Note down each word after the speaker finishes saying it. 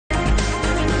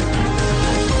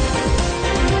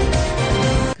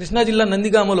కృష్ణా జిల్లా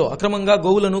నందిగామలో అక్రమంగా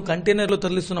గోవులను కంటైనర్లో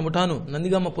తరలిస్తున్న ముఠాను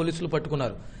నందిగామ పోలీసులు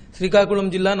పట్టుకున్నారు. శ్రీకాకుళం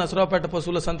జిల్లా నసరావుపేట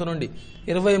పశువుల సంత నుండి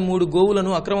 23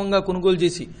 గోవులను అక్రమంగా కొనుగోలు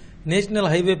చేసి నేషనల్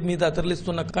హైవే మీద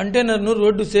తరలిస్తున్న కంటైనర్ను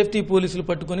రోడ్డు సేఫ్టీ పోలీసులు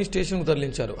పట్టుకుని స్టేషన్కు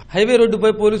తరలించారు. హైవే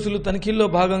రోడ్డుపై పోలీసులు తనిఖీల్లో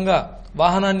భాగంగా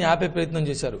వాహనాన్ని ఆపే ప్రయత్నం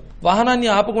చేశారు. వాహనాన్ని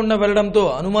ఆపకుండా వెళ్లడంతో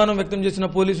అనుమానం వ్యక్తం చేసిన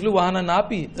పోలీసులు వాహనాన్ని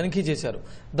ఆపి తనిఖీ చేశారు.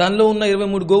 దానిలో ఉన్న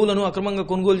 23 గోవులను అక్రమంగా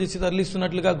కొనుగోలు చేసి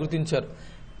తరలిస్తున్నట్లుగా గుర్తించారు.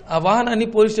 ఆ వాహనాన్ని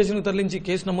పోలీస్ స్టేషన్కు తరలించి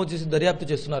కేసు నమోదు చేసి దర్యాప్తు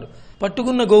చేస్తున్నారు.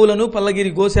 పట్టుకున్న గోవులను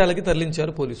పల్లగిరి గోశాలకి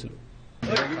తరలించారు పోలీసులు.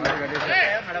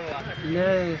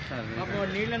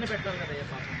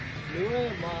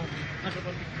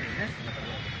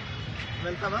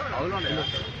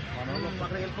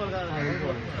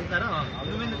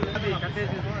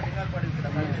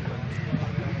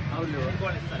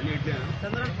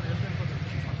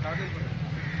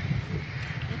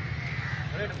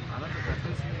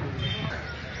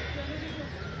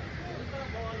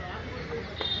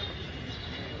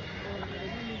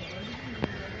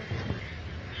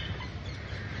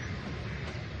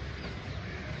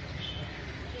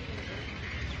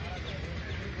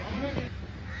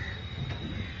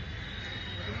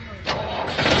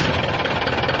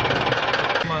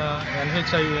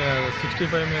 NHI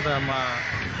 65 మీద మా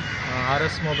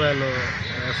RS మొబైల్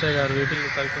ఎస్ఐ గారు వెహికల్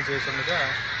తనిఖీ చేస్తుండగా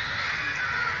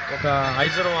ఒక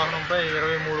ఐజర్ వాహనంపై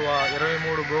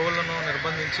 23 గోవులను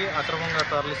నిర్బంధించి అక్రమంగా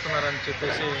తరలిస్తున్నారని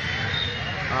చెప్పేసి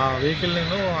ఆ వెహికల్ని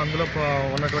అందులో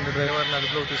ఉన్నటువంటి డ్రైవర్ని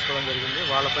అదుపులోకి తీసుకోవడం జరిగింది.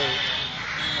 వాళ్ళపై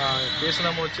కేసు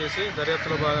నమోదు చేసి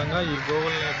దర్యాప్తులో భాగంగా ఈ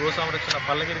గోవుల్ని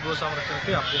పల్లగిరి గో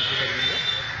సంరక్షణకి అప్పగించడం జరిగింది.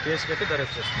 కేసు కట్టి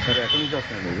దర్యాప్తు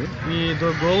చేస్తారు. ఈ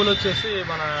గోవులు వచ్చేసి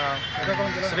మన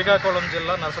శ్రీకాకుళం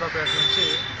జిల్లా నసరావుపేట నుంచి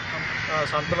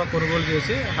సంతలో కొనుగోలు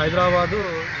చేసి హైదరాబాదు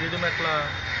జీడిమెట్ల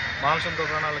మాంసం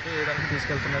దుకాణాలకి వేయడానికి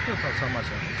తీసుకెళ్తున్నట్టు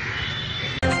సమాచారం.